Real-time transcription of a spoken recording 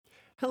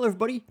Hello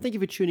everybody, thank you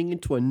for tuning in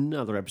to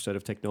another episode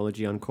of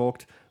Technology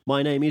Uncorked.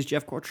 My name is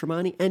Jeff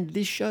Quattromani and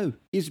this show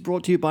is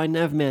brought to you by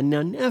Navman.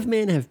 Now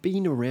Navman have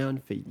been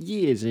around for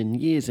years and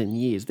years and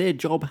years. Their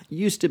job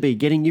used to be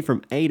getting you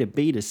from A to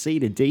B to C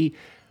to D,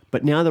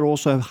 but now they're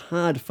also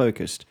hard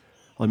focused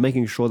on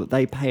making sure that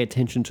they pay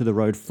attention to the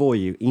road for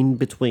you in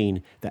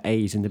between the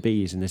A's and the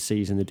B's and the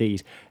C's and the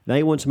D's.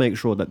 They want to make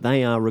sure that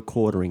they are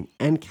recording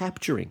and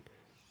capturing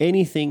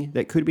anything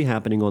that could be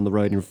happening on the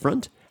road in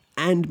front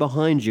and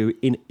behind you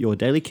in your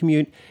daily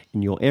commute,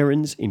 in your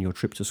errands, in your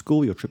trip to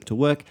school, your trip to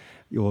work,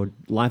 your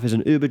life as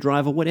an Uber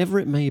driver, whatever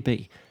it may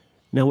be.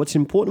 Now, what's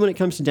important when it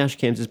comes to dash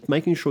cams is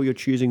making sure you're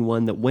choosing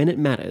one that when it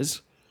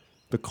matters,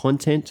 the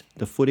content,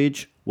 the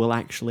footage will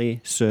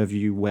actually serve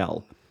you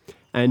well.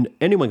 And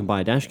anyone can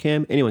buy a dash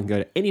cam, anyone can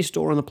go to any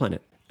store on the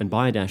planet and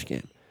buy a dash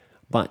cam.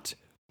 But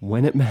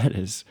when it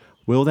matters,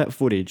 will that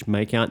footage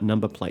make out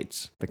number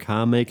plates, the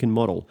car make and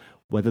model,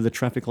 whether the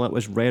traffic light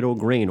was red or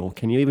green, or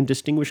can you even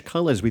distinguish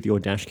colors with your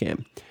dash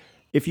cam?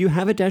 If you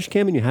have a dash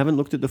cam and you haven't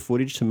looked at the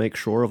footage to make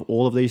sure of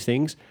all of these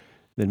things,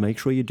 then make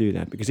sure you do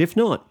that. Because if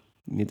not,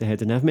 you need to head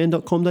to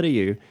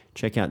navman.com.au,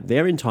 check out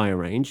their entire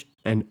range,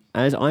 and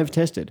as I've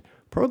tested,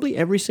 probably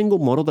every single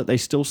model that they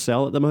still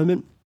sell at the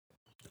moment,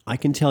 I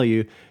can tell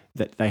you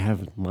that they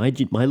have my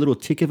little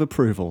tick of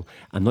approval.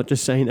 I'm not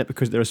just saying that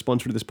because they're a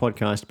sponsor of this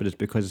podcast, but it's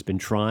because it's been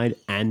tried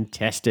and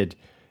tested.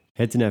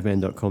 Head to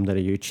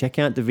navman.com.au, check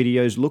out the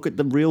videos, look at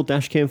the real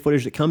dashcam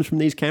footage that comes from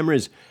these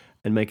cameras,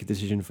 and make a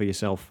decision for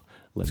yourself.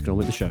 Let's get on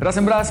with the show. Ras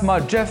imbras ma'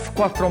 Jeff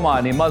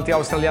Quattromani,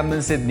 Multi-Australian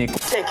min Sydney.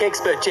 Tech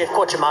expert Jeff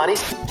Quattromani.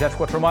 Jeff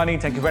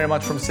Quattromani, thank you very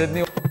much from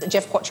Sydney.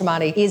 Jeff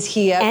Quattromani is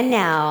here. And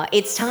now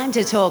it's time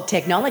to talk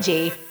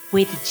technology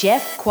with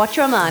Jeff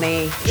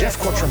Quattromani. Jeff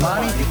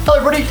Quattromani. Hello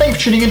everybody, thanks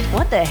for tuning in.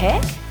 What the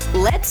heck?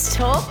 Let's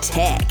talk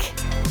tech.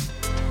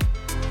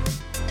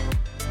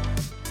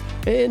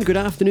 And good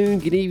afternoon,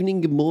 good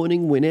evening, good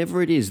morning,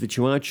 whenever it is that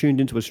you are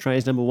tuned into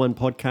Australia's #1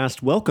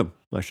 podcast. Welcome,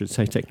 I should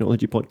say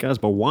technology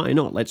podcast, but why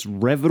not? Let's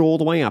rev it all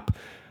the way up.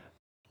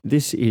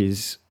 This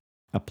is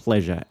a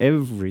pleasure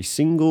every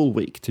single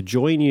week to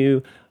join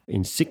you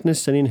in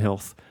sickness and in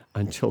health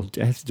until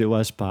death do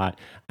us part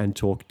and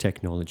talk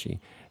technology.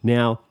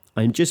 Now,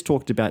 I just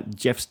talked about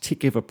Jeff's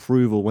tick of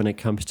approval when it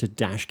comes to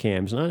dash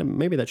cams, and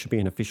maybe that should be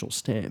an official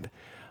stamp.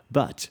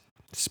 But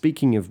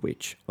speaking of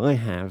which, I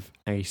have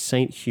a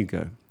St.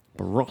 Hugo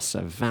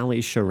Barossa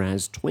Valley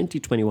Shiraz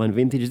 2021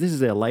 vintage. This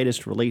is their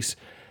latest release,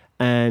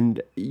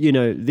 and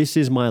this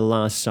is my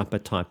last supper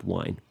type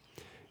wine.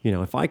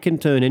 If I can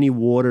turn any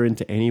water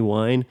into any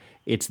wine,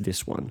 it's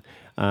this one.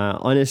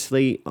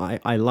 Honestly,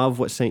 I love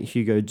what St.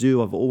 Hugo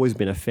do. I've always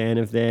been a fan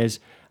of theirs.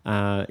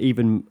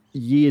 Even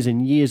years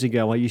and years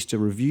ago, I used to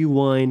review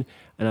wine,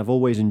 and I've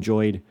always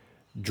enjoyed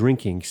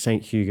drinking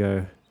St.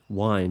 Hugo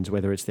wines,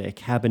 whether it's their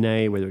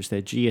Cabernet, whether it's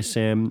their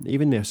GSM,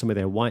 even some of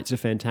their whites are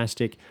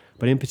fantastic,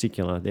 but in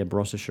particular, their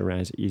Barossa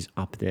Shiraz is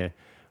up there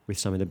with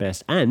some of the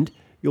best. And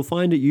you'll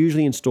find it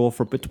usually in store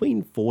for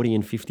between $40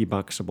 and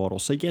 $50 a bottle.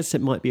 So yes,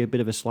 it might be a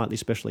bit of a slightly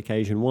special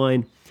occasion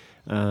wine,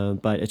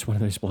 but it's one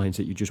of those wines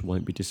that you just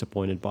won't be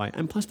disappointed by.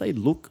 And plus, they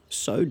look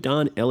so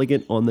darn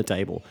elegant on the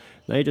table.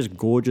 They're just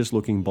gorgeous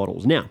looking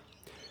bottles. Now,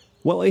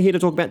 what we're here to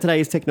talk about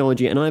today is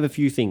technology, and I have a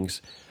few things.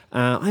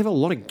 I have a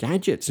lot of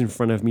gadgets in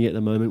front of me at the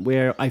moment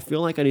where I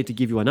feel like I need to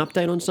give you an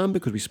update on some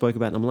because we spoke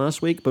about them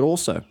last week, but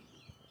also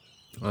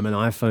I'm an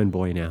iPhone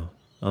boy now.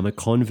 I'm a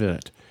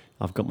convert.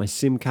 I've got my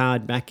SIM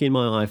card back in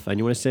my iPhone.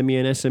 You want to send me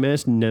an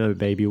SMS? No,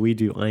 baby, we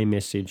do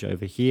iMessage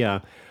over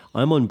here.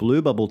 I'm on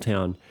Blue Bubble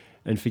Town,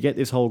 and forget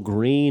this whole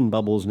green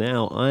bubbles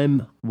now.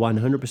 I'm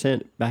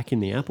 100% back in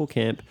the Apple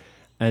camp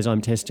as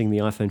I'm testing the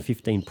iPhone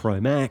 15 Pro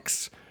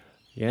Max.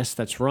 Yes,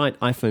 that's right,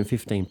 iPhone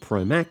 15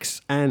 Pro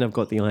Max, and I've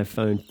got the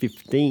iPhone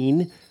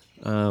 15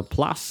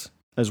 Plus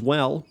as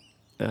well.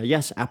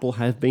 Yes, Apple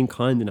have been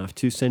kind enough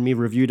to send me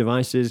review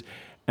devices,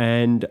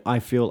 and I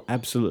feel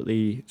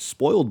absolutely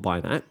spoiled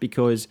by that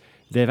because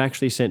they've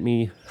actually sent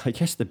me, I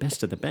guess, the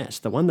best of the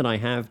best. The one that I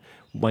have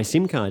my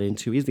SIM card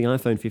into is the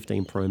iPhone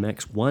 15 Pro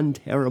Max 1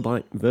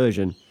 terabyte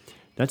version.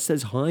 That's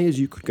as high as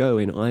you could go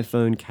in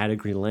iPhone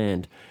category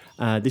land.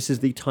 This is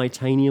the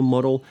titanium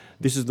model.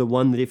 This is the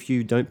one that if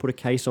you don't put a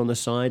case on the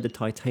side, the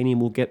titanium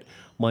will get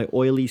my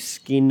oily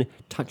skin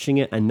touching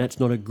it, and that's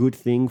not a good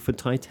thing for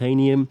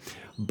titanium.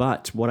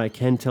 But what I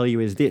can tell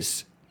you is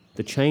this: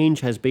 the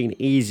change has been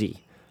easy.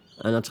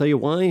 And I'll tell you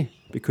why,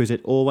 because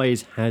it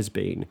always has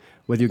been.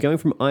 Whether you're going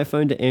from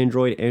iPhone to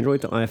Android,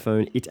 Android to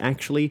iPhone, it's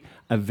actually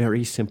a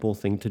very simple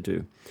thing to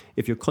do.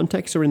 If your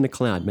contacts are in the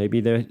cloud, maybe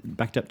they're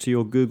backed up to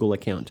your Google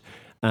account,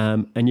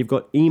 and you've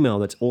got email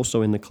that's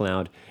also in the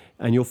cloud,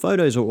 and your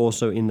photos are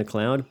also in the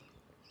cloud,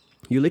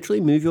 you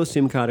literally move your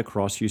SIM card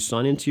across, you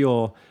sign into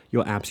your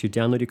apps, you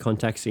download your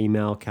contacts,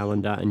 email,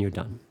 calendar, and you're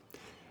done.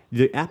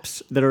 The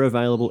apps that are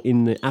available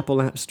in the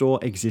Apple App Store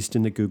exist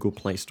in the Google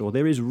Play Store.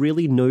 There is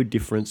really no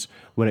difference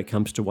when it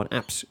comes to what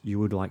apps you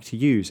would like to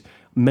use.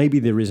 Maybe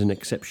there is an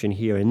exception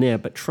here and there,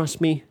 but trust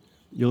me,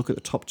 you look at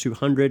the top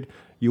 200,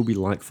 you'll be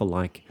like for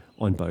like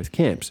on both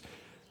camps.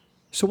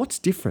 So what's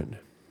different?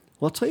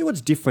 Well, I'll tell you what's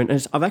different.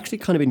 I've actually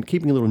kind of been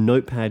keeping a little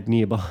notepad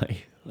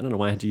nearby. I don't know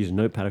why I had to use a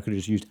notepad. I could have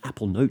just used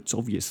Apple Notes,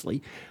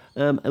 obviously.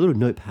 A little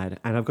notepad,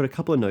 and I've got a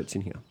couple of notes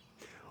in here.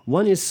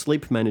 One is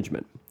sleep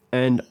management,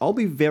 and I'll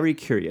be very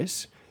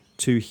curious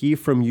to hear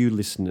from you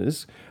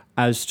listeners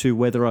as to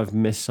whether I've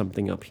messed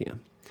something up here.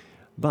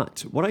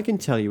 But what I can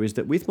tell you is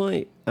that with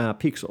my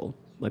Pixel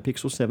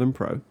 7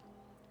 Pro,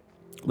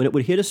 when it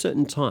would hit a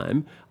certain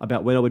time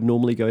about when I would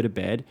normally go to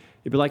bed,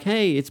 it'd be like,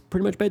 hey, it's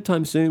pretty much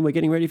bedtime soon. We're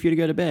getting ready for you to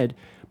go to bed.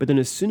 But then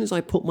as soon as I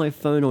put my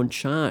phone on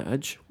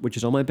charge, which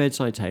is on my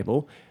bedside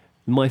table,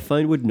 my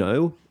phone would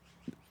know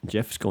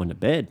Jeff's gone to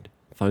bed.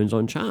 Phone's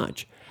on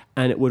charge.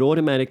 And it would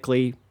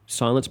automatically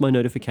silence my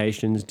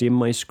notifications, dim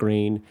my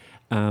screen,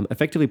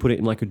 effectively put it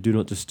in like a do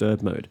not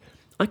disturb mode.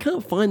 I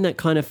can't find that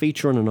kind of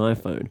feature on an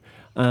iPhone.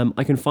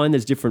 I can find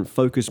there's different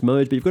focus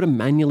modes, but you've got to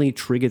manually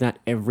trigger that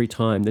every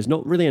time. There's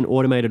not really an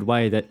automated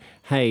way that,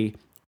 hey,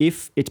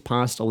 if it's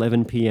past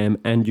 11 p.m.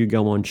 and you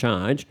go on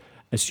charge,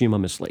 assume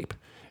I'm asleep.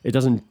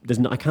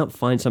 I can't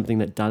find something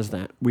that does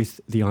that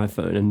with the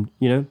iPhone.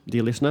 And,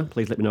 dear listener,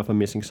 please let me know if I'm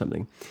missing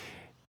something.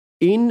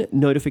 In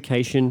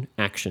notification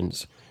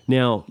actions.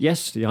 Now,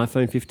 yes, the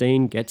iPhone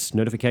 15 gets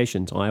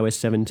notifications. iOS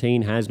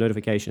 17 has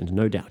notifications,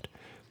 no doubt.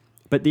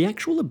 But the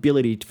actual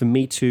ability for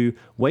me to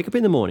wake up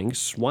in the morning,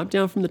 swipe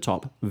down from the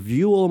top,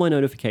 view all my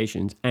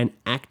notifications, and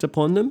act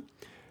upon them,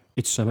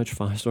 it's so much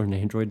faster on an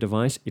Android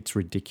device, it's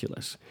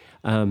ridiculous.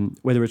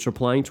 Whether it's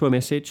replying to a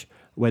message,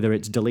 whether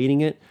it's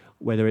deleting it,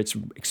 whether it's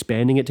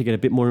expanding it to get a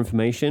bit more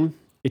information,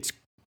 it's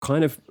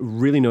kind of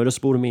really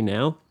noticeable to me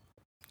now,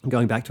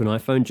 going back to an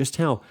iPhone, just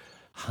how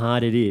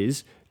hard it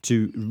is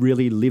to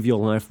really live your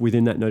life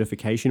within that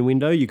notification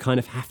window. You kind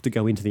of have to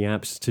go into the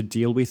apps to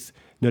deal with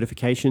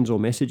notifications or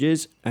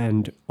messages,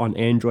 and on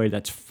Android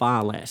that's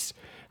far less,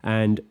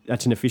 and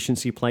that's an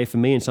efficiency play for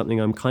me and something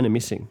I'm kind of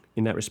missing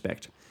in that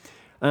respect.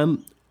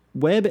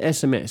 Web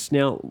SMS.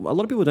 Now, a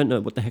lot of people don't know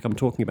what the heck I'm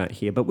talking about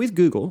here, but with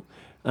Google,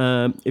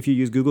 if you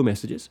use Google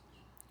Messages,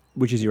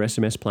 which is your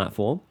SMS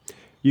platform,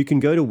 you can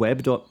go to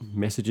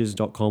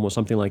web.messages.com or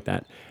something like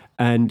that,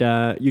 and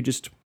you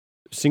just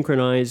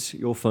synchronize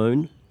your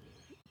phone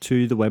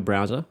to the web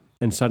browser,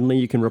 and suddenly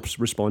you can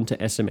respond to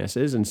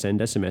SMSs and send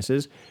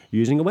SMSs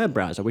using a web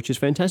browser, which is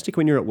fantastic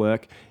when you're at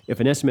work. If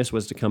an SMS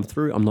was to come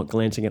through, I'm not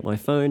glancing at my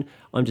phone.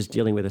 I'm just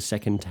dealing with a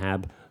second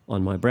tab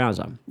on my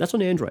browser. That's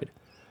on Android.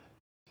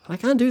 I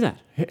can't do that.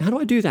 How do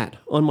I do that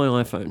on my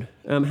iPhone?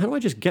 How do I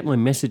just get my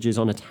messages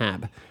on a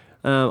tab?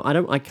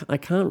 I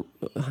can't.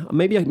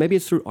 Maybe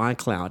it's through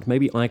iCloud.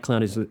 Maybe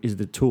iCloud is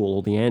the tool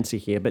or the answer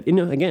here. But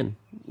again,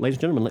 ladies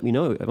and gentlemen, let me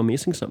know if I'm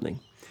missing something.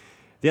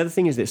 The other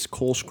thing is this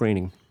call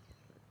screening.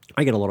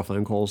 I get a lot of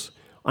phone calls.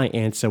 I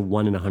answer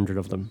 1 in 100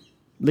 of them.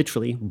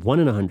 Literally 1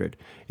 in 100.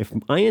 If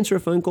I answer a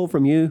phone call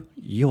from you,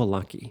 you're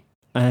lucky.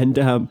 And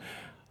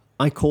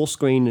I call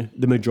screen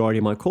the majority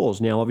of my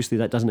calls. Now, obviously,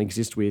 that doesn't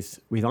exist with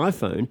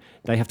iPhone.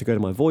 They have to go to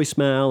my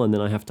voicemail, and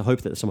then I have to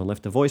hope that someone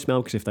left a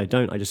voicemail, because if they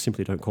don't, I just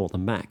simply don't call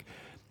them back.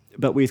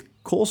 But with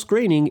call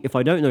screening, if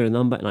I don't know the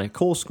number and I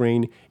call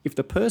screen, if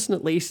the person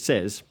at least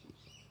says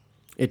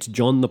it's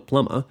John the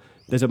plumber,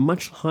 there's a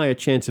much higher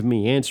chance of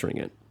me answering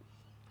it.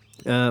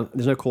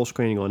 There's no call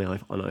screening on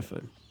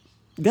iPhone.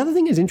 The other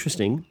thing is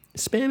interesting,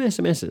 spam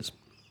SMSs.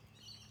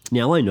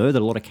 Now, I know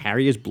that a lot of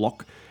carriers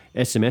block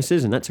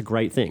SMSs, and that's a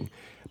great thing.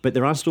 But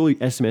there are still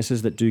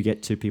SMSs that do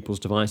get to people's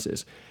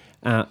devices.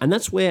 And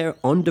that's where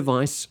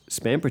on-device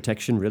spam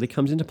protection really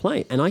comes into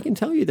play. And I can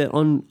tell you that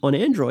on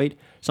Android,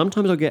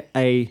 sometimes I'll get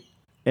a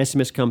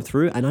SMS come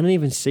through, and I don't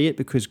even see it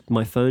because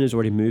my phone has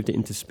already moved it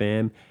into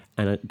spam,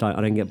 and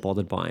I don't get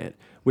bothered by it.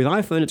 With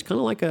iPhone, it's kind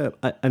of like a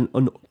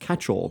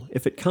catch-all.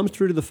 If it comes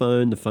through to the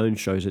phone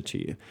shows it to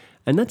you.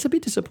 And that's a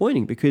bit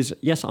disappointing because,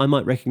 yes, I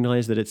might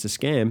recognize that it's a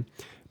scam,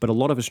 but a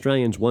lot of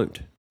Australians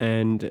won't.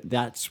 And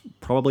that's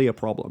probably a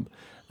problem.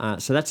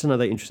 So that's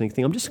another interesting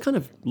thing. I'm just kind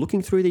of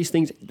looking through these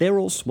things. They're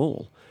all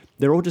small.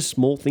 They're all just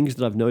small things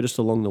that I've noticed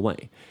along the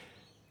way.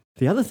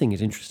 The other thing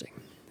is interesting.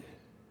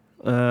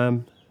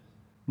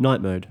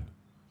 Night mode.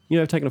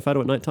 Taking a photo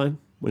at nighttime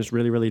when it's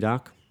really, really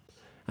dark,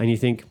 and you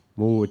think,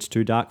 oh, it's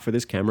too dark for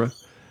this camera.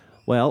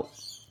 Well,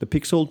 the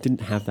Pixel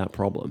didn't have that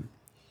problem.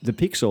 The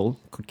Pixel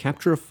could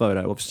capture a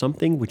photo of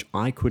something which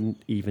I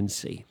couldn't even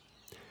see.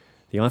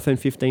 The iPhone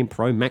 15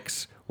 Pro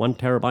Max 1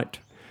 terabyte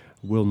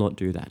will not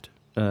do that.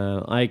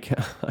 I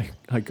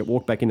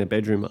walked back in the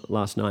bedroom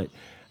last night,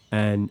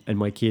 and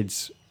my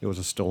kids, it was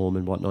a storm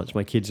and whatnot, so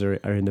my kids are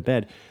in the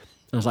bed.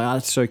 I was like, oh,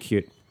 that's so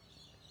cute.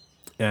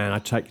 And I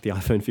take the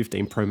iPhone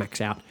 15 Pro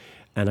Max out,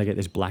 and I get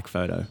this black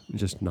photo.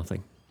 Just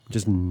nothing.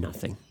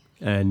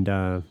 And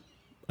I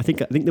think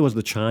there was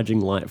the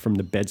charging light from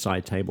the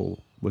bedside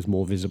table was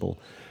more visible.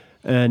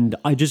 And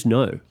I just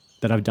know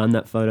that I've done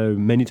that photo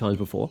many times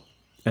before,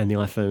 and the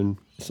iPhone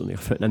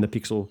and the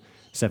Pixel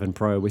 7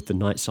 Pro with the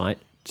night sight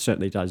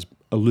certainly does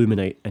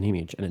illuminate an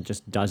image, and it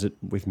just does it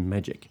with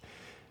magic.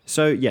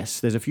 So yes,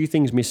 there's a few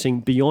things missing.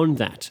 Beyond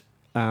that,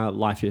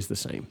 life is the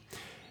same.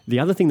 The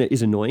other thing that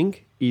is annoying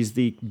is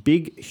the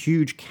big,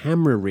 huge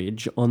camera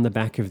ridge on the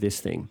back of this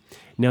thing.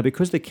 Now,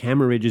 because the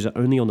camera ridges are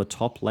only on the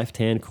top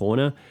left-hand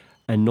corner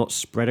and not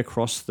spread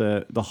across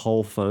the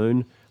whole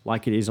phone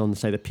like it is on,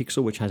 say, the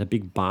Pixel, which has a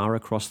big bar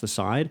across the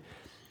side,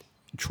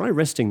 try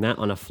resting that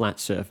on a flat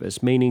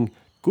surface, meaning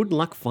good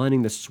luck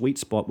finding the sweet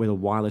spot with a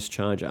wireless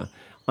charger.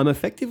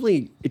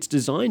 It's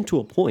designed to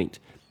a point.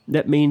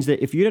 That means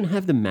that if you don't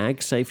have the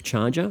MagSafe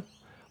charger,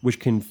 which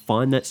can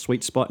find that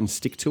sweet spot and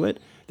stick to it,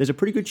 there's a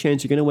pretty good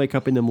chance you're going to wake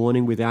up in the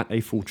morning without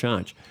a full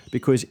charge,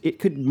 because it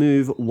could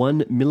move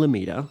 1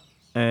 millimeter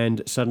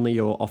and suddenly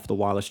you're off the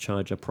wireless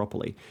charger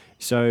properly.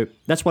 So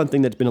that's one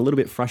thing that's been a little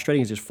bit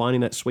frustrating, is just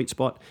finding that sweet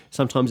spot.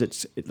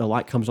 Sometimes the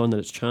light comes on that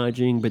it's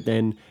charging, but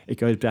then it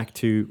goes back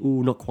to,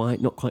 not quite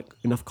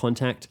enough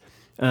contact.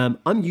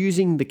 I'm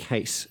using the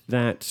case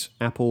that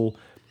Apple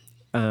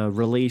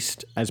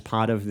released as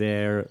part of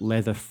their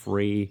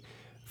leather-free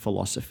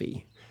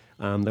philosophy.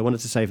 They wanted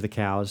to save the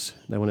cows.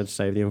 They wanted to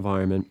save the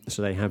environment.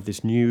 So they have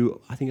this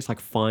new, I think it's like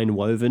fine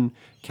woven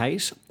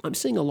case. I'm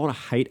seeing a lot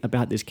of hate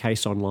about this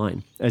case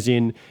online, as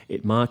in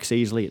it marks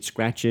easily, it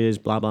scratches,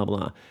 blah, blah,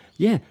 blah.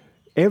 Yeah,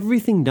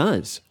 everything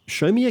does.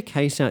 Show me a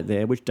case out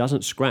there which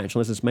doesn't scratch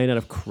unless it's made out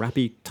of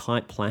crappy,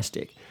 tight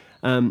plastic.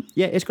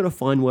 It's got a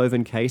fine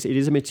woven case. It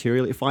is a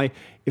material.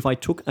 If I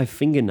took a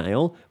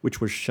fingernail,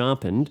 which was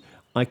sharpened,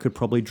 I could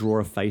probably draw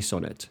a face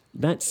on it.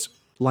 That's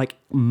like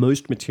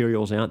most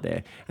materials out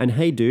there. And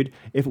hey, dude,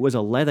 if it was a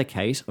leather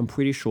case, I'm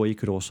pretty sure you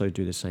could also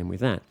do the same with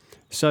that.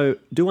 So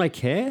do I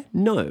care?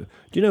 No.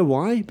 Do you know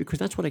why? Because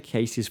that's what a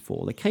case is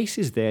for. The case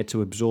is there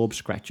to absorb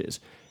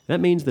scratches. That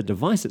means the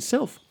device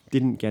itself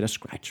didn't get a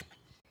scratch.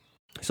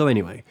 So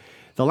anyway,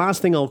 the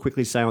last thing I'll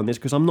quickly say on this,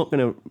 because I'm not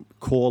going to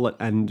call it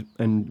and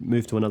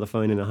move to another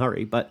phone in a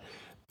hurry, but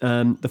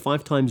the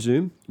 5x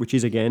zoom, which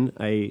is again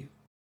an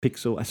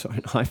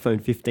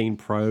iPhone 15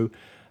 Pro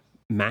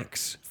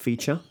Max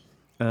feature.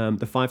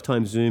 The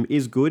 5x zoom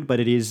is good, but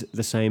it is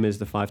the same as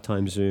the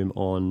 5x zoom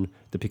on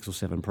the Pixel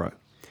 7 Pro.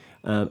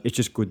 It's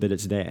just good that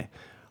it's there.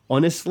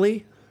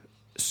 Honestly,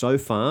 so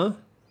far,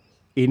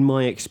 in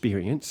my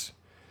experience,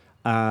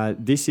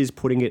 this is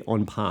putting it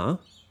on par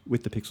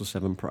with the Pixel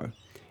 7 Pro,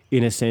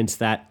 in a sense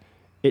that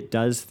it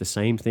does the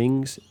same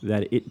things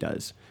that it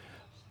does.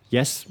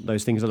 Yes,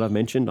 those things that I've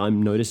mentioned,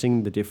 I'm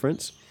noticing the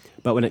difference,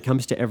 but when it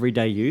comes to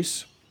everyday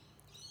use,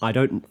 I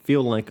don't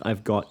feel like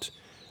I've got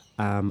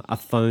a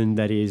phone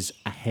that is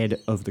ahead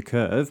of the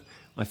curve.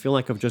 I feel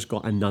like I've just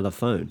got another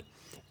phone.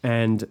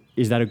 And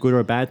is that a good or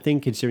a bad thing,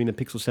 considering the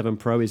Pixel 7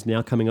 Pro is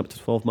now coming up to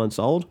 12 months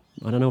old?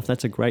 I don't know if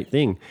that's a great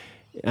thing.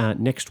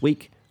 Next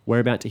week, we're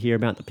about to hear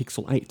about the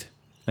Pixel 8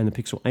 and the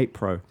Pixel 8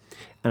 Pro.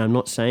 And I'm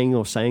not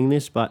saying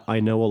this, but I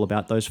know all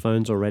about those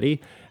phones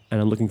already,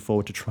 and I'm looking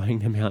forward to trying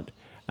them out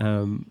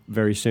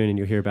very soon, and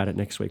you'll hear about it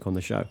next week on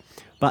the show.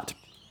 But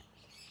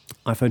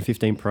iPhone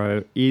 15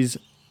 Pro is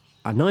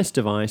a nice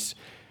device.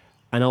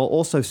 And I'll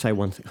also say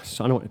one thing,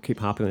 so I don't want to keep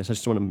harping on this, I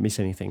just don't want to miss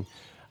anything.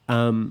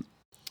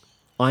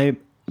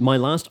 My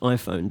last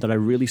iPhone that I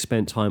really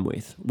spent time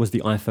with was the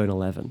iPhone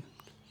 11.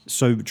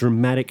 So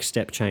dramatic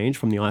step change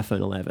from the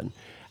iPhone 11.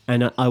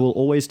 And I will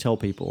always tell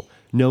people,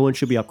 no one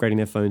should be upgrading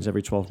their phones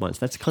every 12 months.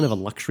 That's kind of a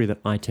luxury that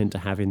I tend to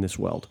have in this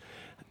world.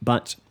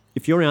 But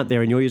if you're out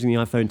there and you're using the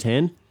iPhone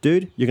 10,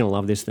 dude, you're going to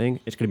love this thing.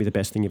 It's going to be the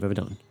best thing you've ever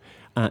done.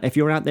 If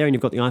you're out there and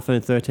you've got the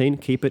iPhone 13,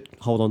 keep it,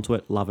 hold on to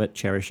it, love it,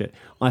 cherish it.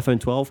 iPhone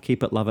 12,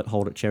 keep it, love it,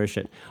 hold it, cherish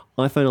it.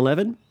 iPhone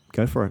 11,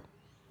 go for it.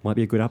 Might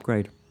be a good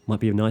upgrade. Might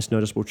be a nice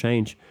noticeable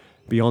change.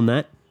 Beyond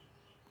that,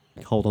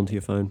 hold on to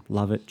your phone,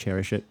 love it,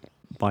 cherish it.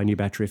 Buy a new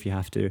battery if you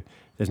have to.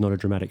 There's not a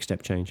dramatic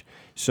step change.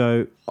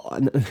 So,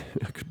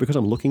 because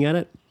I'm looking at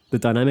it, the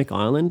dynamic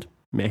island,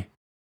 meh,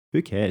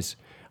 who cares?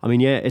 I mean,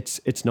 yeah,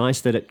 it's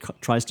nice that it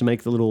tries to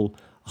make the little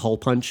hole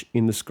punch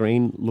in the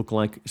screen look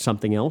like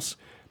something else,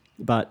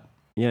 but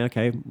yeah,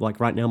 okay, like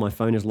right now my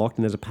phone is locked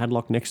and there's a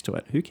padlock next to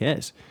it. Who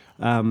cares?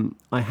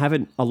 I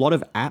haven't, a lot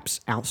of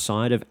apps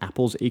outside of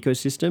Apple's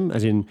ecosystem,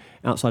 as in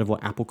outside of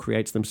what Apple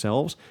creates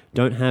themselves,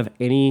 don't have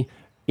any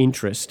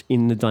interest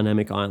in the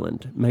dynamic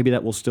island. Maybe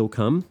that will still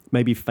come.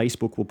 Maybe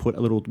Facebook will put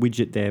a little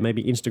widget there.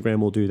 Maybe Instagram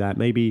will do that.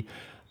 Maybe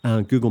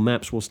Google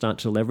Maps will start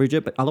to leverage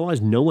it, but otherwise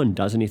no one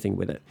does anything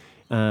with it.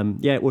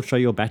 It will show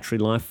your battery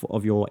life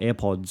of your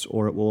AirPods,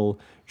 or it will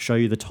show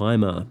you the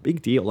timer.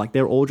 Big deal. Like,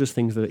 they're all just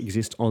things that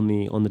exist on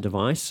the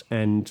device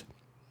and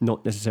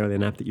not necessarily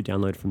an app that you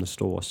download from the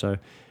store. So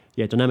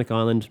yeah, dynamic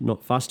island,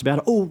 not fussed about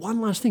it. Oh, one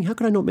last thing. How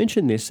could I not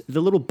mention this?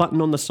 The little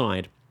button on the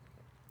side.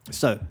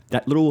 So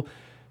that little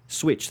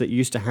switch that you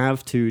used to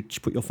have to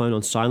put your phone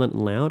on silent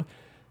and loud,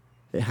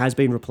 it has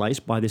been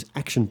replaced by this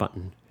action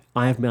button.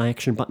 I have my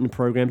action button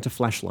programmed to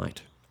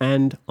flashlight,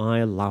 and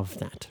I love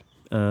that.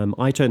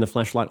 I turn the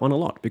flashlight on a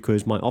lot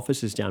because my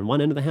office is down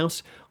one end of the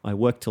house. I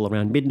work till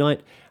around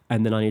midnight,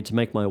 and then I need to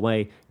make my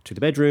way to the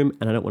bedroom,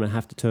 and I don't want to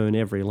have to turn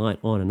every light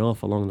on and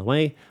off along the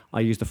way. I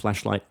use the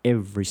flashlight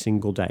every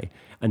single day,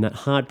 and that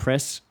hard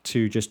press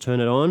to just turn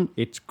it on,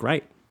 it's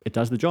great. It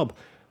does the job.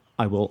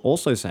 I will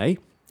also say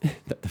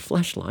that the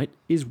flashlight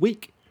is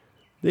weak.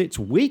 It's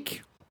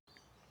weak.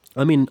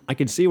 I mean, I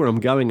can see where I'm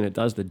going and it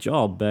does the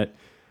job, but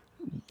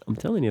I'm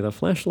telling you, the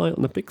flashlight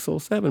on the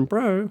Pixel 7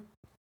 Pro,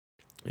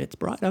 it's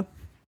brighter.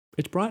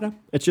 It's brighter.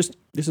 It's just,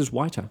 this is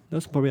whiter.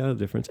 That's probably the other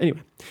difference.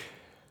 Anyway,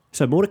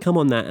 so more to come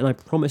on that, and I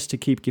promise to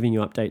keep giving you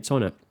updates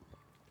on it.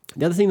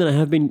 The other thing that I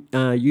have been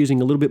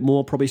using a little bit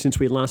more, probably since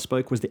we last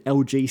spoke, was the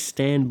LG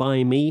Stand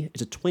By Me.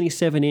 It's a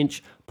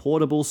 27-inch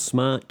portable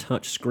smart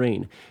touch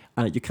screen.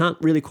 You can't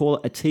really call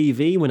it a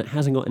TV when it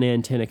hasn't got an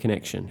antenna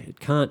connection. It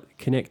can't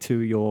connect to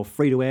your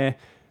free-to-air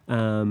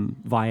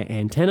via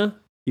antenna.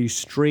 You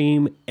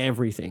stream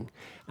everything.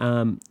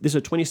 This is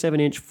a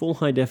 27-inch full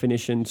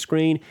high-definition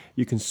screen.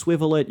 You can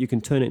swivel it. You can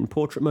turn it in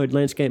portrait mode,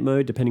 landscape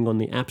mode, depending on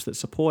the apps that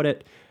support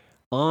it.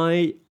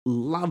 I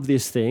love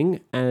this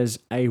thing as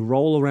a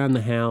roll around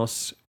the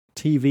house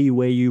TV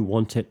where you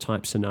want it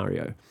type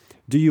scenario.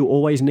 Do you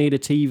always need a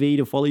TV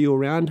to follow you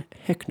around?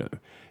 Heck no.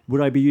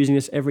 Would I be using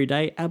this every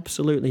day?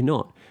 Absolutely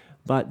not.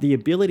 But the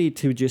ability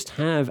to just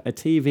have a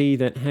TV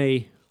that,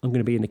 hey, I'm going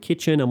to be in the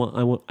kitchen.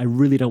 I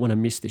really don't want to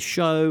miss this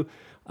show.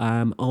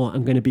 I'm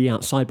going to be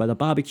outside by the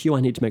barbecue.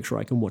 I need to make sure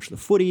I can watch the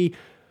footy.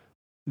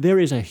 There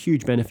is a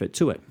huge benefit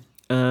to it.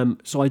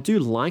 So I do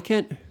like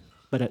it.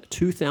 But at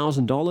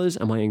 $2,000,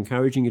 am I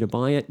encouraging you to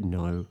buy it?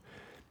 No.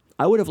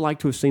 I would have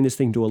liked to have seen this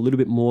thing do a little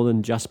bit more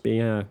than just be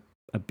a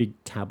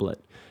big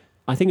tablet.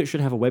 I think it should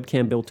have a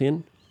webcam built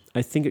in.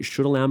 I think it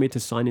should allow me to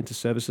sign into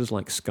services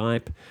like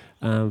Skype,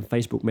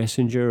 Facebook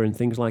Messenger, and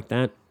things like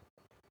that.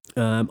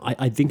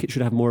 I think it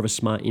should have more of a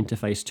smart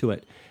interface to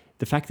it.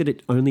 The fact that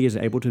it only is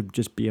able to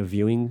just be a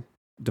viewing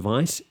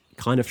device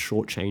kind of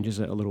shortchanges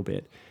it a little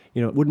bit.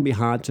 You know, it wouldn't be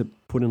hard to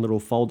put in a little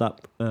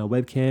fold-up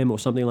webcam or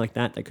something like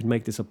that could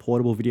make this a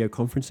portable video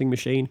conferencing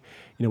machine.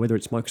 You know, whether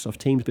it's Microsoft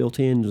Teams built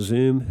in,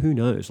 Zoom, who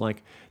knows?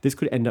 Like, this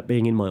could end up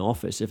being in my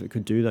office if it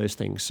could do those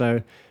things.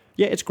 So,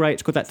 yeah, it's great.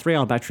 It's got that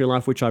 3-hour battery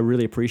life, which I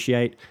really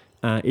appreciate.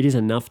 It is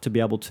enough to be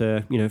able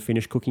to, you know,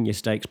 finish cooking your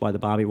steaks by the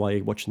barbie while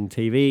you're watching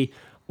TV,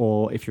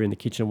 or if you're in the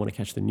kitchen and want to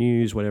catch the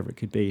news, whatever it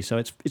could be. So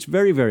it's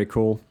very, very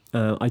cool.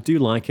 I do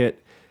like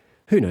it.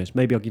 Who knows?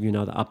 Maybe I'll give you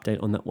another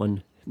update on that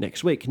one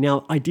next week.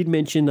 Now, I did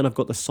mention that I've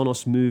got the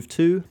Sonos Move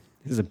 2.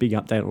 This is a big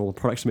update on all the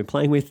products I've been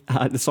playing with.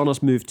 The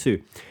Sonos Move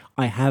 2.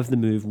 I have the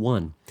Move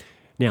 1.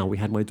 Now, we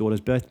had my daughter's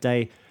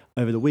birthday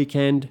over the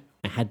weekend.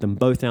 I had them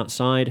both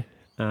outside,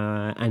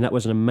 and that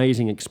was an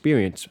amazing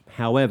experience.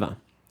 However,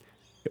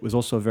 it was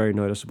also a very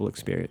noticeable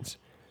experience.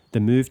 The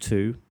Move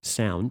 2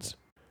 sounds,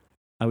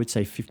 I would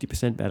say,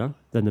 50% better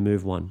than the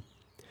Move 1.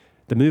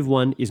 The Move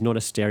 1 is not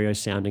a stereo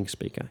sounding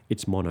speaker.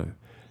 It's mono.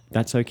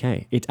 That's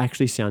okay. It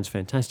actually sounds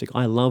fantastic.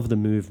 I love the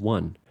Move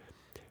 1.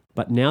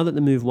 But now that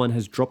the Move 1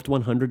 has dropped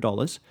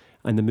 $100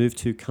 and the Move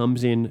 2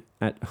 comes in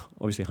at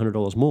obviously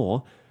 $100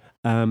 more,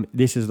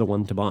 this is the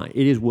one to buy.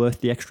 It is worth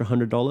the extra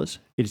 $100.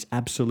 It is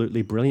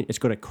absolutely brilliant. It's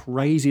got a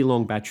crazy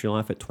long battery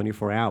life at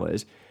 24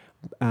 hours.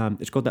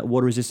 It's got that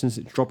water resistance,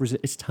 it's drop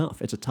resistance. It's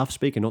tough. It's a tough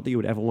speaker. Not that you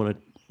would ever want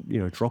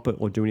to, drop it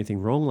or do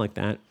anything wrong like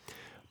that.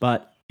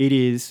 But it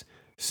is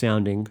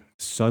sounding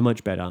so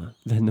much better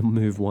than the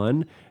Move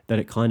 1 that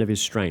it kind of is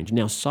strange.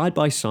 Now, side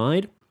by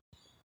side,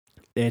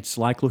 it's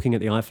like looking at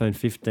the iPhone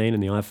 15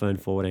 and the iPhone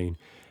 14.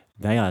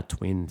 They are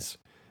twins.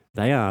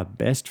 They are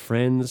best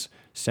friends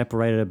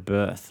separated at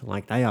birth.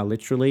 Like, they are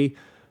literally,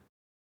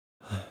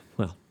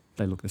 well,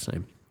 they look the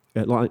same.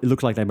 It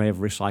looks like they may have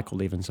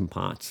recycled even some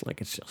parts.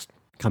 Like, it's just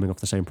coming off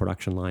the same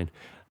production line.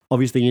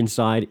 Obviously,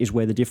 inside is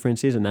where the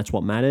difference is, and that's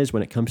what matters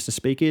when it comes to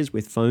speakers.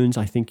 With phones,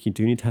 I think you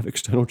do need to have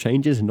external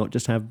changes and not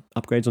just have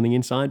upgrades on the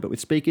inside. But with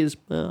speakers,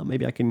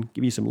 maybe I can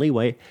give you some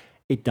leeway.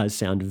 It does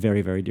sound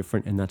very, very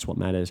different, and that's what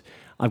matters.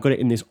 I've got it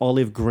in this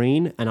olive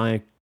green, and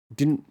I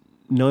didn't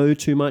know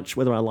too much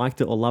whether I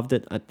liked it or loved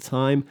it at the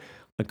time.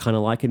 I kind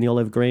of like in the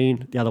olive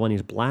green. The other one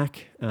is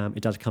black.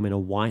 It does come in a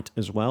white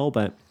as well,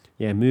 but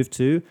yeah, Move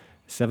 2,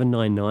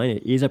 $799.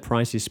 It is a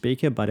pricey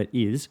speaker, but it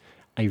is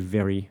a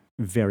very,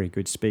 very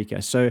good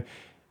speaker. So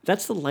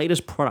that's the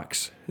latest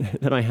products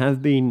that I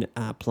have been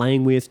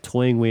playing with,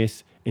 toying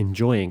with,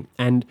 enjoying.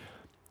 And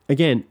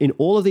again, in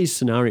all of these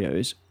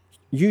scenarios,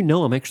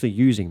 I'm actually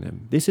using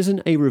them. This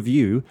isn't a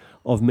review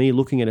of me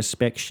looking at a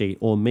spec sheet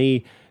or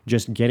me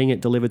just getting it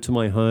delivered to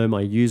my home.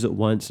 I use it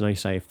once and I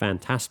say,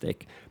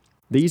 fantastic.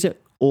 These are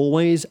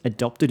always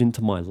adopted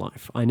into my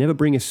life. I never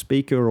bring a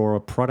speaker or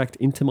a product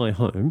into my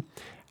home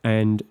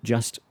and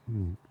just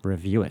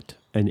review it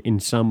and in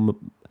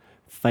some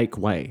fake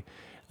way.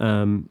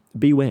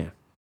 Beware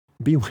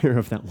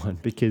of that one,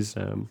 because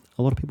a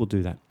lot of people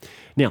do that.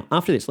 Now,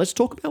 after this, let's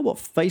talk about what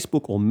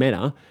Facebook or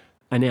Meta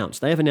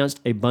announced. They have announced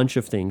a bunch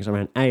of things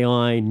around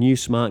AI, new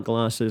smart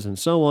glasses, and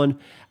so on.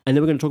 And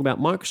then we're going to talk about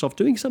Microsoft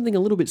doing something a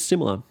little bit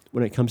similar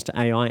when it comes to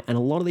AI. And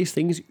a lot of these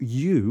things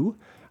you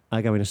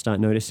are going to start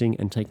noticing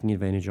and taking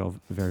advantage of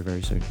very,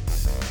 very soon.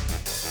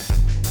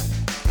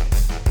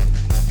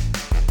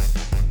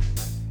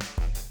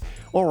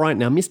 All right,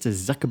 now, Mr.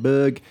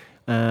 Zuckerberg,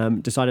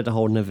 decided to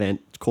hold an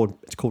event.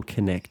 It's called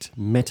Connect,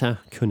 Meta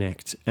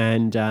Connect,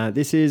 and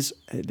this is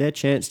their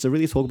chance to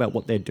really talk about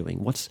what they're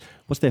doing. What's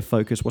their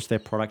focus? What's their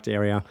product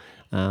area?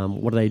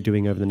 What are they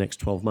doing over the next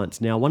 12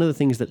 months? Now, one of the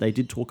things that they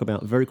did talk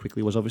about very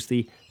quickly was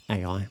obviously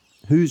AI.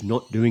 Who's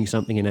not doing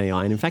something in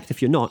AI? And in fact,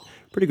 if you're not,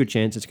 pretty good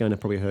chance it's going to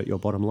probably hurt your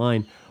bottom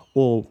line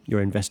or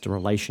your investor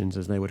relations,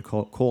 as they would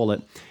call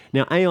it.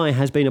 Now, AI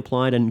has been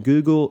applied, and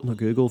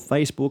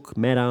Facebook,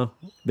 Meta,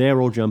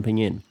 they're all jumping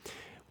in.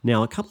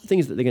 Now, a couple of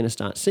things that they're going to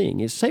start seeing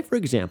is, say, for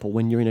example,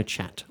 when you're in a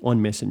chat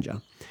on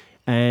Messenger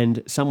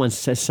and someone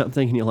says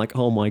something and you're like,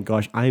 oh my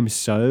gosh, I'm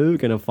so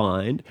going to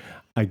find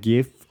a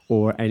GIF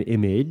or an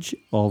image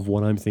of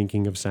what I'm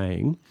thinking of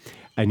saying.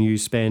 And you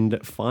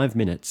spend 5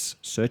 minutes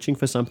searching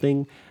for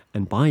something,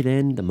 and by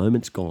then, the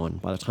moment's gone.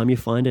 By the time you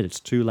find it, it's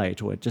too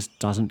late, or it just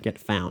doesn't get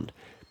found.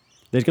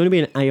 There's going to be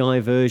an AI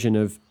version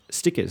of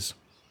stickers.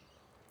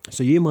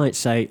 So you might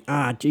say,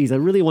 geez, I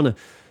really want to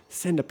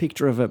send a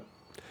picture of a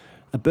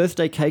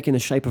birthday cake in the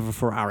shape of a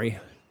Ferrari,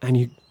 and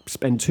you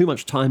spend too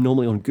much time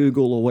normally on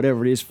Google or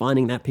whatever it is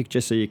finding that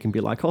picture so you can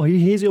be like, oh,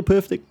 here's your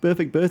perfect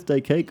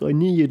birthday cake. I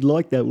knew you'd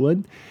like that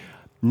one.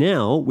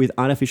 Now, with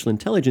artificial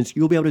intelligence,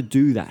 you'll be able to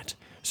do that.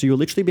 So you'll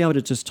literally be able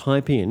to just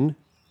type in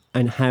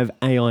and have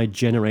AI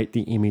generate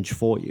the image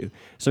for you.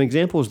 Some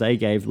examples they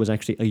gave was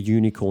actually a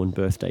unicorn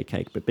birthday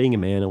cake, but being a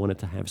man, I wanted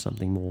to have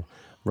something more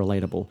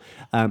relatable.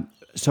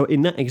 So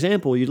in that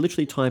example, you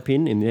literally type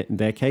in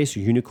their case,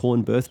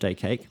 unicorn birthday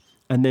cake,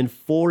 and then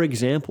 4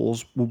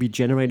 examples will be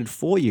generated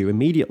for you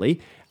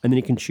immediately, and then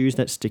you can choose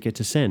that sticker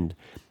to send.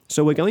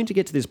 So we're going to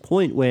get to this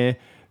point where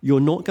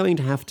you're not going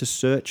to have to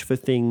search for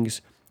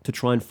things to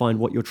try and find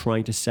what you're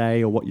trying to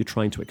say or what you're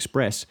trying to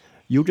express.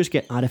 You'll just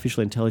get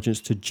artificial intelligence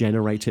to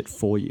generate it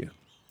for you.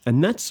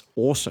 And that's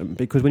awesome,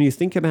 because when you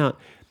think about,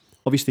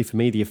 obviously for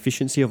me, the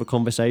efficiency of a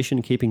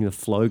conversation, keeping the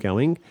flow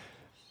going,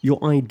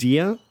 your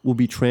idea will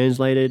be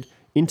translated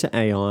into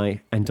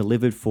AI and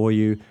delivered for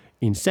you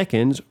in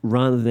seconds,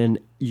 rather than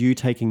you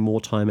taking more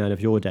time out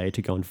of your day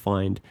to go and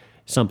find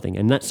something.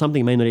 And that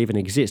something may not even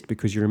exist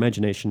because your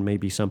imagination may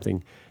be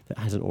something that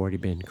hasn't already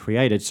been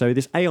created. So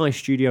this AI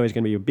studio is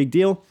going to be a big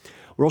deal.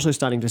 We're also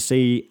starting to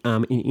see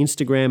in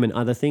Instagram and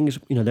other things,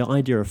 the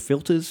idea of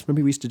filters.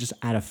 Remember, we used to just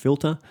add a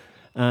filter.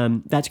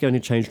 That's going to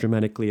change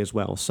dramatically as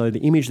well. So the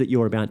image that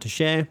you're about to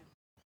share,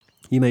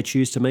 you may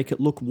choose to make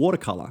it look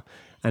watercolor,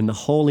 and the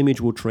whole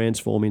image will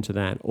transform into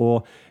that.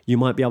 Or you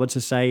might be able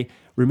to say,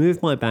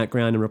 remove my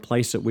background and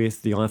replace it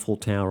with the Eiffel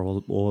Tower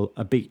or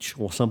a beach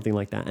or something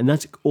like that. And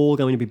that's all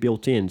going to be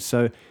built in.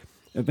 So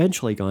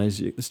eventually, guys,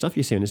 the stuff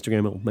you see on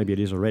Instagram, or maybe it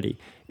is already,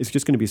 it's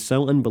just going to be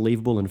so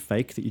unbelievable and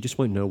fake that you just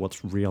won't know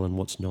what's real and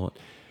what's not.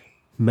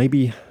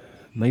 Maybe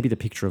the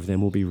picture of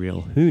them will be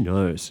real. Who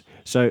knows?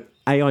 So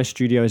AI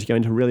Studio is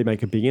going to really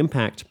make a big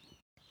impact.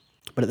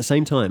 But at the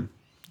same time,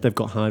 they've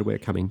got hardware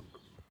coming.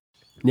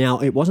 Now,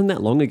 it wasn't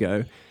that long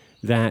ago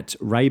that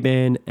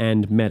Ray-Ban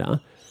and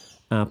Meta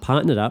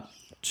partnered up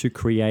to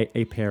create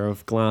a pair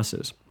of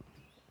glasses.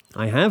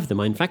 I have them.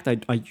 In fact,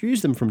 I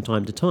use them from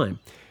time to time.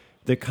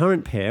 The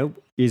current pair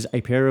is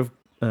a pair of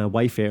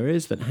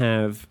Wayfarers that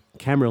have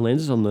camera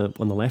lenses on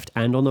the left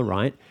and on the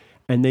right,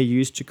 and they're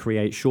used to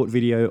create short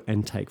video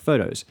and take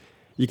photos.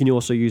 You can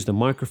also use the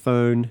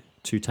microphone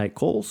to take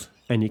calls,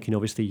 and you can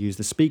obviously use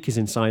the speakers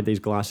inside these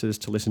glasses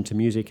to listen to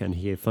music and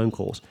hear phone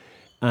calls.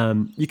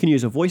 You can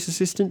use a voice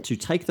assistant to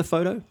take the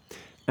photo,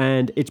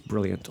 and it's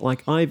brilliant.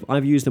 Like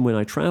I've used them when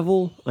I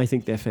travel. I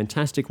think they're a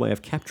fantastic way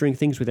of capturing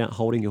things without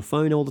holding your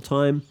phone all the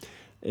time.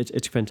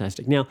 It's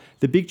fantastic. Now,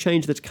 the big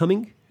change that's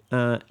coming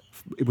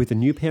with the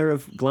new pair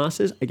of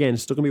glasses, again,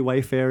 it's still going to be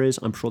Wayfarers.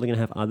 I'm sure they're going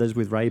to have others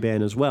with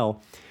Ray-Ban as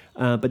well.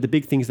 But the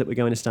big things that we're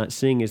going to start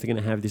seeing is they're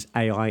going to have this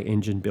AI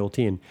engine built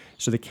in.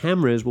 So the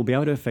cameras will be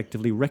able to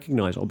effectively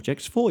recognize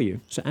objects for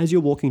you. So as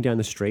you're walking down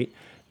the street,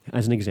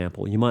 as an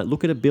example, you might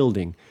look at a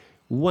building.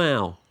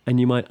 Wow. And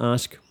you might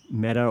ask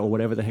Meta or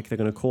whatever the heck they're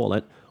going to call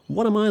it,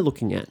 what am I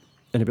looking at?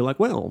 And it'd be like,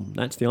 well,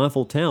 that's the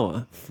Eiffel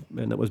Tower,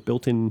 and that was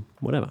built in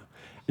whatever.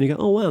 And you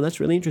go, oh, wow, that's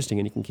really interesting,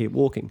 and you can keep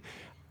walking.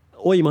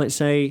 Or you might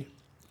say,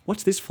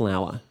 what's this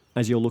flower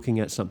as you're looking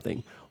at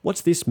something?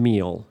 What's this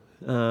meal?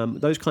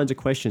 Those kinds of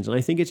questions. And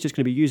I think it's just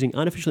going to be using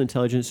artificial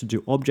intelligence to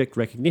do object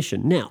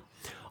recognition. Now,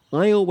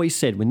 I always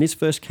said when this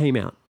first came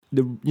out,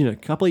 a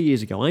couple of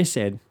years ago, I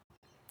said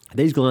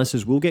these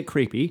glasses will get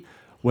creepy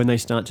when they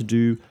start to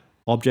do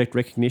object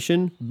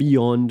recognition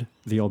beyond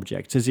the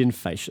objects, as in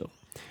facial.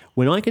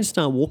 When I can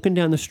start walking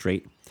down the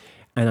street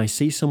and I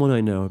see someone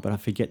I know, but I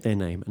forget their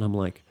name, and I'm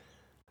like,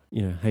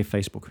 hey,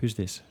 Facebook, who's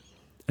this?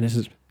 And it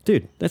says,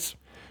 dude, that's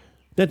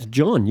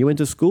John. You went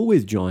to school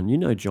with John. You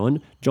know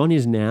John. John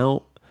is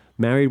now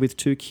married with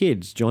 2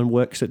 kids. John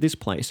works at this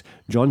place.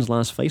 John's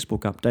last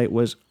Facebook update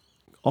was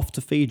off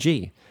to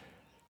Fiji.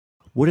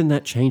 Wouldn't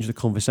that change the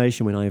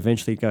conversation when I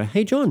eventually go,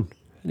 hey, John?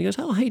 And he goes,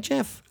 oh, hey,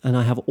 Jeff. And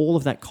I have all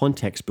of that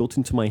context built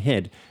into my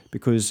head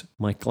because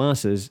my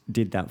glasses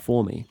did that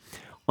for me.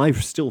 I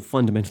still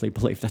fundamentally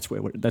believe that's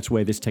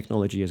where this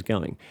technology is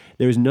going.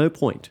 There is no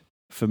point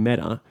for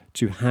Meta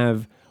to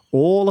have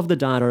all of the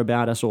data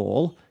about us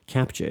all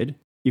captured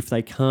if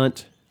they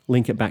can't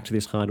link it back to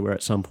this hardware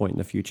at some point in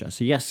the future.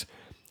 So yes,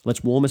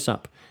 let's warm us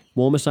up.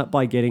 Warm us up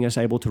by getting us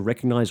able to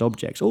recognize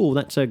objects. Oh,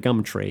 that's a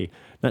gum tree.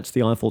 That's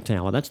the Eiffel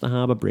Tower. That's the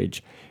Harbour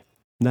Bridge.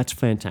 That's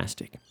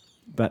fantastic.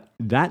 But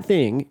that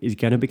thing is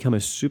going to become a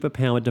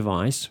super-powered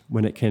device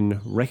when it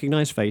can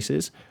recognize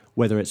faces,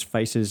 whether it's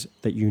faces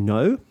that you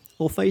know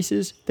or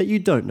faces that you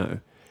don't know.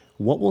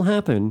 What will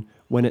happen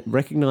when it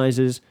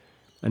recognizes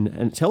and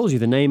it tells you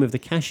the name of the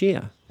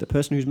cashier, the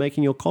person who's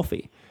making your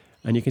coffee?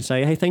 And you can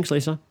say, hey, thanks,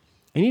 Lisa.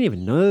 And you didn't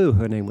even know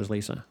her name was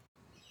Lisa.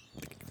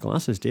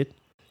 Glasses did.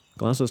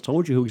 Glasses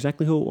told you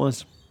exactly who it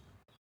was.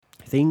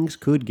 Things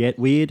could get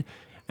weird.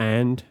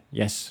 And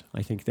yes,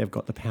 I think they've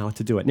got the power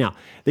to do it. Now,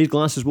 these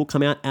glasses will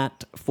come out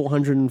at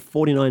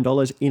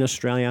 $449 in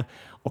Australia,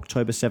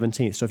 October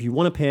 17th. So if you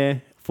want a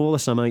pair for the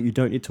summer, you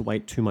don't need to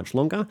wait too much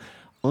longer.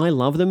 I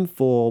love them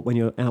for when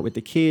you're out with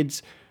the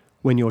kids,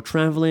 when you're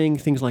traveling,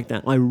 things like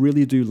that. I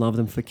really do love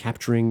them for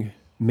capturing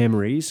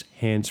memories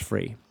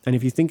hands-free. And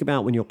if you think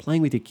about when you're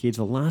playing with your kids,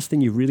 the last thing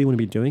you really want to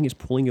be doing is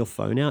pulling your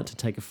phone out to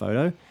take a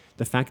photo.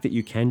 The fact that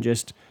you can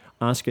just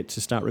ask it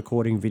to start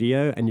recording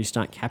video and you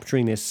start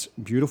capturing this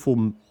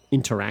beautiful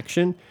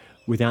interaction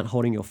without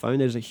holding your phone,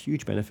 there's a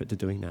huge benefit to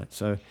doing that.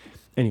 So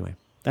anyway,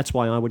 that's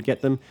why I would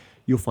get them.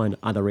 You'll find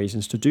other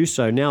reasons to do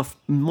so. Now,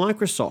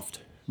 Microsoft,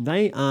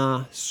 they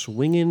are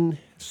swinging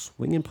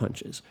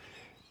punches.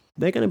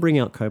 They're going to bring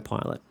out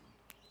Copilot.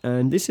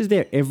 And this is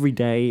their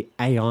everyday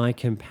AI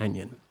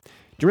companion.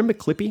 Do you remember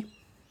Clippy?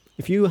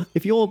 If you're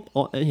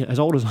as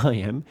old as I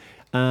am,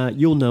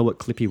 you'll know what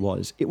Clippy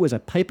was. It was a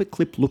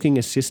paperclip-looking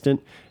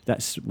assistant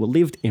that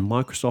lived in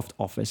Microsoft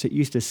Office. It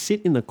used to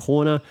sit in the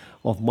corner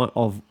of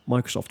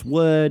Microsoft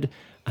Word,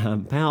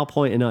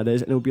 PowerPoint, and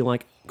others, and it would be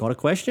like, got a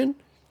question?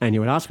 And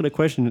you would ask it a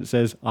question, and it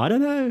says, I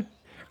don't know.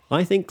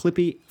 I think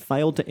Clippy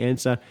failed to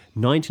answer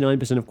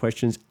 99% of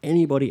questions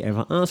anybody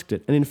ever asked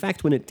it. And in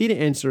fact, when it did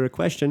answer a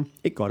question,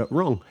 it got it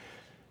wrong.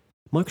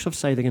 Microsoft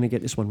say they're going to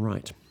get this one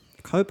right.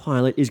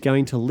 Copilot is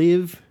going to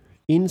live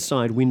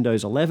inside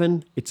Windows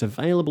 11. It's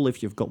available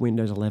if you've got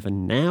Windows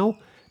 11 now,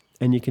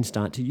 and you can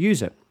start to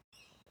use it.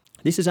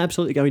 This is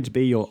absolutely going to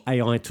be your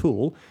AI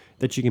tool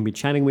that you can be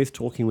chatting with,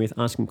 talking with,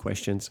 asking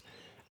questions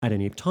at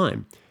any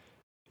time.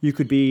 You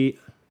could be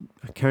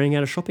carrying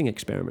out a shopping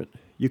experiment.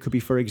 You could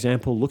be, for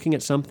example, looking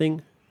at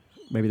something.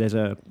 Maybe there's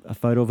a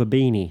photo of a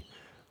beanie.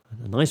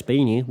 A nice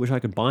beanie. Wish I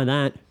could buy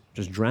that.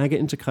 Just drag it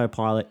into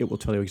Copilot. It will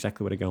tell you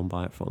exactly where to go and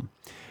buy it from.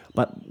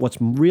 But what's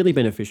really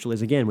beneficial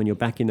is, again, when you're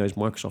back in those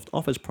Microsoft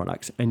Office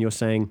products and you're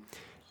saying,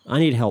 I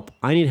need help.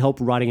 I need help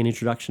writing an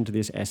introduction to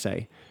this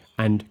essay.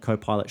 And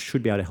Copilot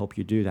should be able to help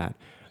you do that.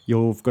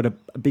 You've got a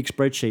big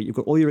spreadsheet. You've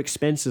got all your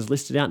expenses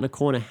listed out in a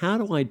corner. How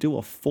do I do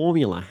a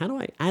formula? How do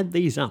I add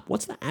these up?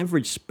 What's the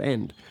average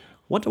spend?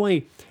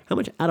 How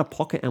much out of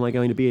pocket am I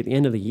going to be at the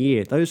end of the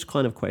year? Those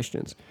kind of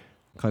questions.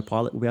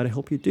 Copilot will be able to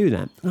help you do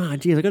that.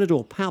 Geez, I've got to do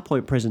a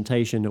PowerPoint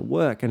presentation at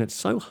work and it's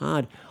so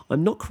hard.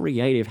 I'm not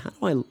creative. How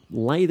do I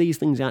lay these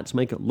things out to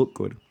make it look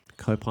good?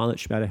 Copilot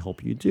should be able to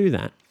help you do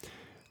that.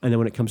 And then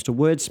when it comes to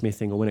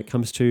wordsmithing or when it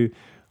comes to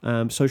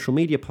social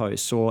media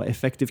posts or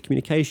effective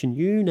communication,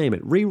 you name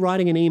it,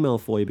 rewriting an email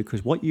for you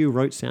because what you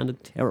wrote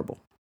sounded terrible.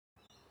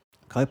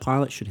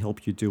 Copilot should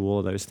help you do all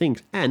of those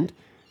things. And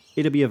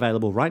it'll be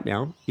available right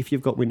now if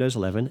you've got Windows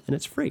 11 and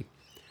it's free.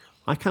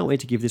 I can't wait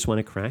to give this one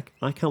a crack.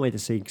 I can't wait to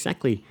see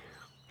exactly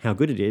how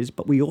good it is,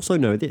 but we also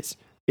know this.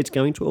 It's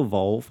going to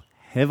evolve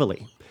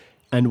heavily.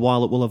 And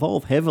while it will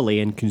evolve heavily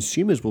and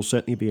consumers will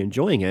certainly be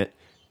enjoying it,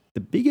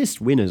 the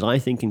biggest winners, I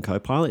think, in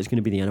Copilot is going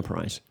to be the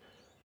enterprise.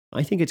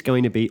 I think it's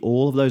going to be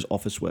all of those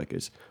office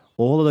workers,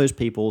 all of those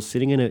people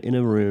sitting in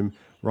a room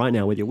right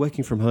now, whether you're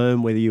working from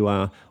home, whether you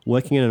are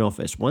working in an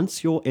office.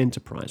 Once your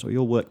enterprise or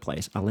your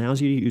workplace allows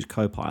you to use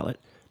Copilot,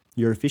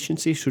 your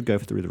efficiency should go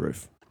through the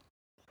roof.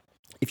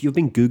 If you've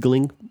been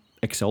Googling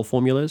Excel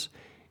formulas,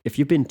 if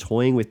you've been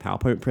toying with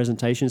PowerPoint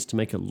presentations to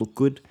make it look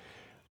good,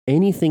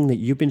 anything that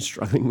you've been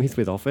struggling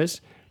with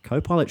Office,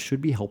 Copilot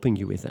should be helping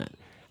you with that.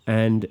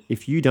 And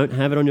if you don't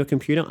have it on your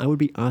computer, I would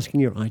be asking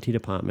your IT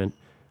department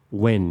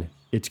when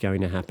it's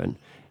going to happen.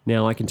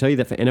 Now, I can tell you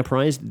that for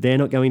enterprise, they're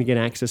not going to get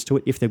access to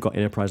it if they've got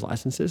enterprise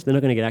licenses. They're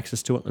not going to get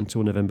access to it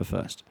until November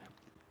 1st.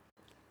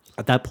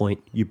 At that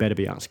point, you better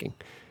be asking.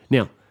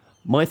 Now,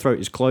 my throat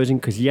is closing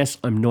because, yes,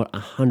 I'm not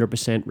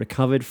 100%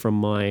 recovered from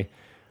my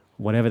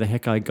whatever the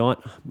heck I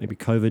got, maybe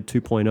COVID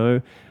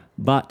 2.0,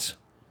 but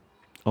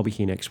I'll be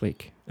here next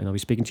week and I'll be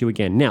speaking to you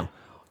again. Now,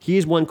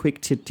 here's one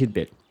quick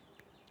tidbit.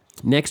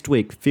 Next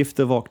week, 5th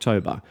of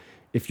October,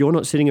 if you're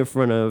not sitting in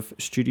front of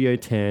Studio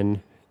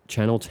 10,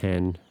 Channel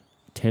 10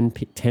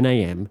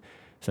 a.m.,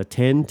 so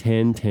 10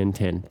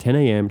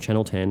 a.m.,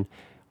 Channel 10,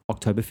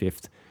 October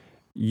 5th,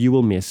 you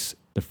will miss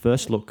the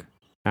first look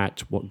at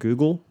what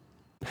Google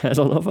has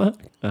on offer,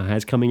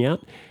 has coming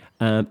out,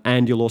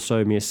 and you'll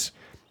also miss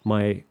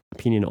my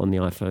opinion on the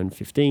iPhone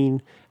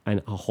 15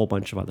 and a whole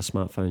bunch of other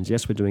smartphones.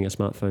 Yes, we're doing a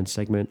smartphone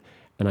segment,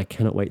 and I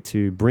cannot wait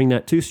to bring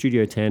that to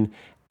Studio 10,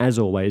 as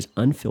always,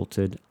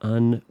 unfiltered,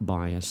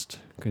 unbiased,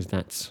 because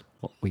that's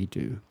what we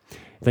do.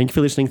 Thank you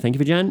for listening. Thank you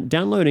for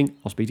downloading.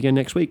 I'll speak to you again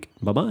next week.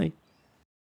 Bye-bye.